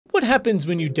What happens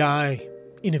when you die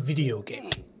in a video game?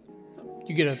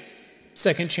 You get a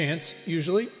second chance,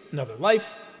 usually, another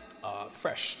life, a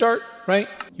fresh start, right?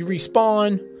 You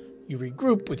respawn, you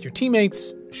regroup with your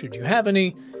teammates, should you have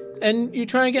any, and you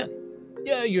try again.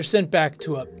 Yeah, you're sent back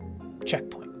to a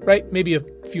checkpoint, right? Maybe a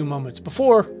few moments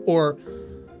before, or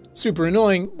super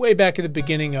annoying, way back at the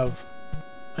beginning of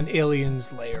an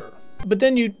alien's lair. But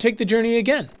then you take the journey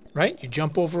again, right? You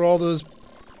jump over all those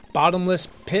bottomless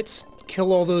pits,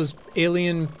 kill all those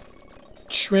alien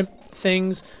shrimp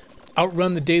things,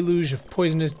 outrun the deluge of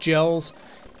poisonous gels,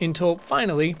 until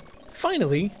finally,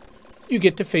 you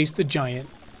get to face the giant,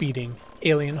 beating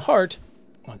alien heart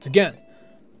once again.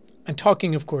 I'm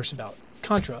talking, of course, about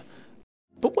Contra.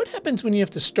 But what happens when you have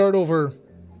to start over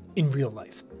in real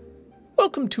life?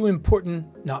 Welcome to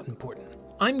Important, Not Important.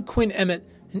 I'm Quinn Emmett,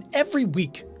 and every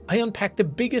week I unpack the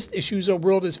biggest issues our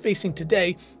world is facing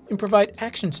today and provide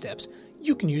action steps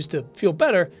you can use to feel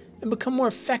better and become more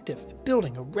effective at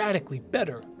building a radically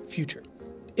better future.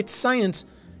 It's science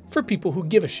for people who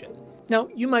give a shit. Now,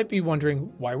 you might be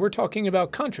wondering why we're talking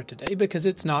about Contra today, because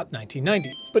it's not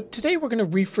 1990. But today we're going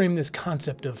to reframe this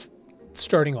concept of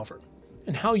starting over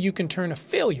and how you can turn a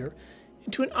failure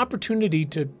into an opportunity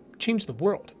to change the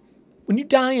world. When you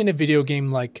die in a video game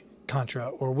like Contra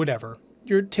or whatever,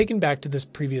 you're taken back to this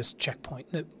previous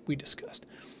checkpoint that we discussed.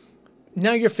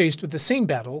 Now you're faced with the same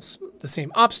battles, the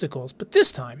same obstacles, but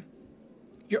this time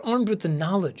you're armed with the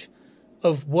knowledge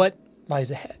of what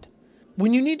lies ahead.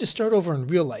 When you need to start over in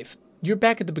real life, you're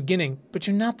back at the beginning, but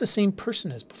you're not the same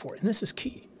person as before, and this is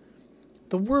key.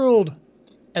 The world,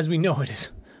 as we know it,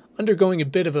 is undergoing a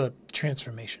bit of a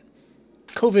transformation.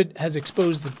 COVID has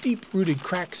exposed the deep-rooted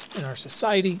cracks in our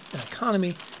society and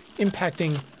economy,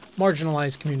 impacting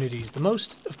marginalized communities the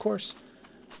most, of course.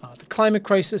 The climate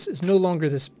crisis is no longer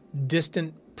this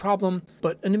distant problem,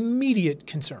 but an immediate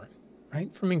concern,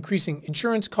 right? From increasing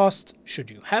insurance costs, should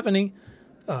you have any,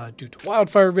 due to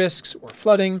wildfire risks or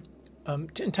flooding,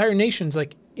 to entire nations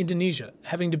like Indonesia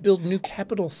having to build new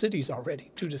capital cities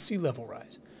already due to sea level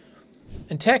rise.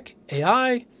 And tech,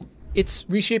 AI, it's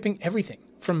reshaping everything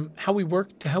from how we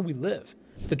work to how we live.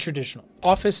 The traditional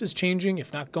office is changing,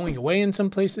 if not going away in some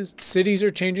places. Cities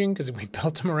are changing because we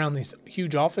built them around these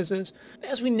huge offices.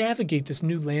 As we navigate this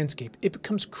new landscape, it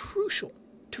becomes crucial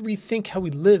to rethink how we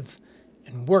live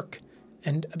and work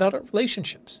and about our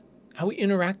relationships, how we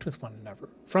interact with one another,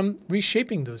 from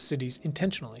reshaping those cities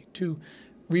intentionally to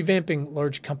revamping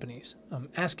large companies,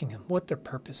 asking them what their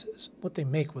purpose is, what they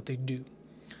make, what they do.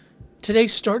 Today,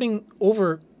 starting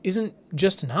over isn't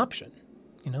just an option.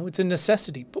 It's a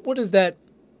necessity. But what does that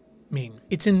mean?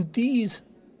 It's in these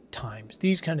times,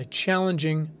 these kind of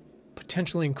challenging,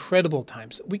 potentially incredible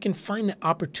times, that we can find the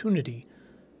opportunity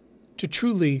to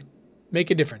truly make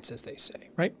a difference, as they say,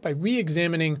 right? By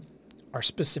re-examining our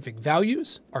specific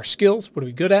values, our skills, what are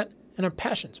we good at, and our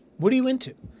passions. What are you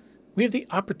into? We have the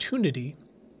opportunity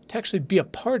to actually be a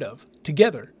part of,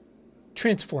 together,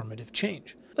 transformative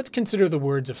change. Let's consider the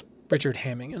words of Richard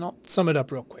Hamming, and I'll sum it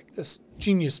up real quick. This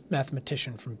genius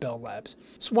mathematician from Bell Labs.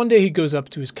 So one day he goes up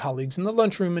to his colleagues in the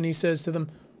lunchroom and he says to them,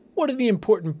 "What are the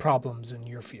important problems in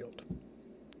your field?"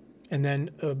 And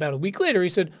then about a week later he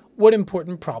said, "What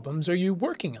important problems are you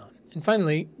working on?" And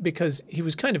finally, because he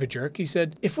was kind of a jerk, he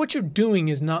said, "If what you're doing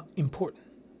is not important,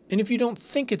 and if you don't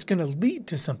think it's going to lead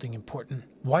to something important,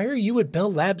 why are you at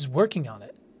Bell Labs working on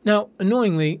it?" Now,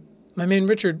 annoyingly, my man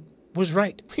Richard was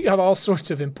right. We got all sorts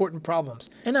of important problems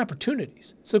and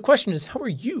opportunities. So the question is, how are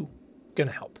you going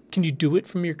to help? Can you do it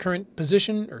from your current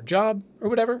position or job or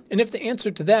whatever? And if the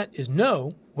answer to that is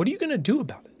no, what are you going to do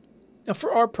about it? Now,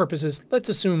 for our purposes, let's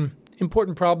assume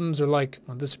important problems are like,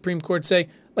 well, the Supreme Court say,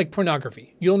 like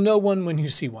pornography. You'll know one when you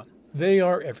see one. They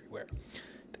are everywhere.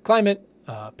 The climate,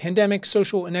 pandemic,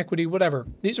 social inequity, whatever.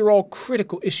 These are all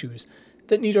critical issues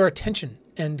that need our attention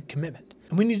and commitment.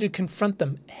 And we need to confront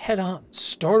them head on.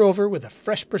 Start over with a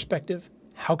fresh perspective.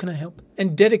 How can I help?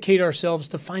 And dedicate ourselves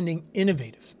to finding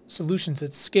innovative solutions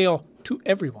that scale to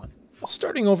everyone. Well,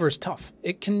 starting over is tough.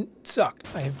 It can suck.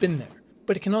 I have been there.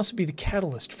 But it can also be the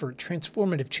catalyst for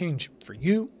transformative change for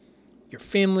you, your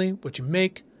family, what you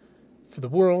make, for the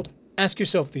world. Ask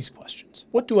yourself these questions.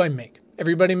 What do I make?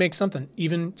 Everybody makes something,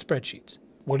 even spreadsheets.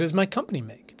 What does my company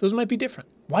make? Those might be different.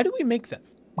 Why do we make them?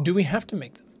 Do we have to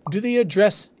make them? Do they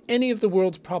address any of the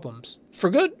world's problems, for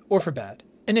good or for bad?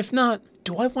 And if not,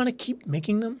 do I want to keep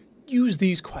making them? Use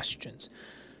these questions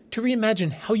to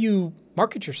reimagine how you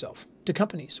market yourself to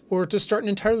companies or to start an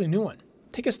entirely new one.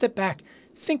 Take a step back.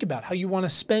 Think about how you want to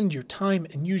spend your time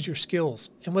and use your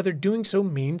skills, and whether doing so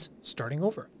means starting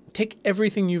over. Take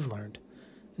everything you've learned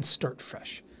and start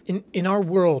fresh. In our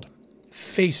world,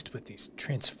 Faced with these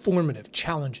transformative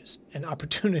challenges and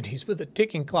opportunities with a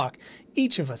ticking clock,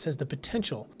 each of us has the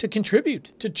potential to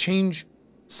contribute, to change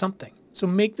something. So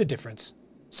make the difference.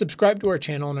 Subscribe to our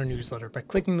channel and our newsletter by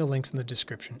clicking the links in the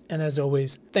description. And as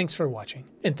always, thanks for watching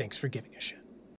and thanks for giving a shit.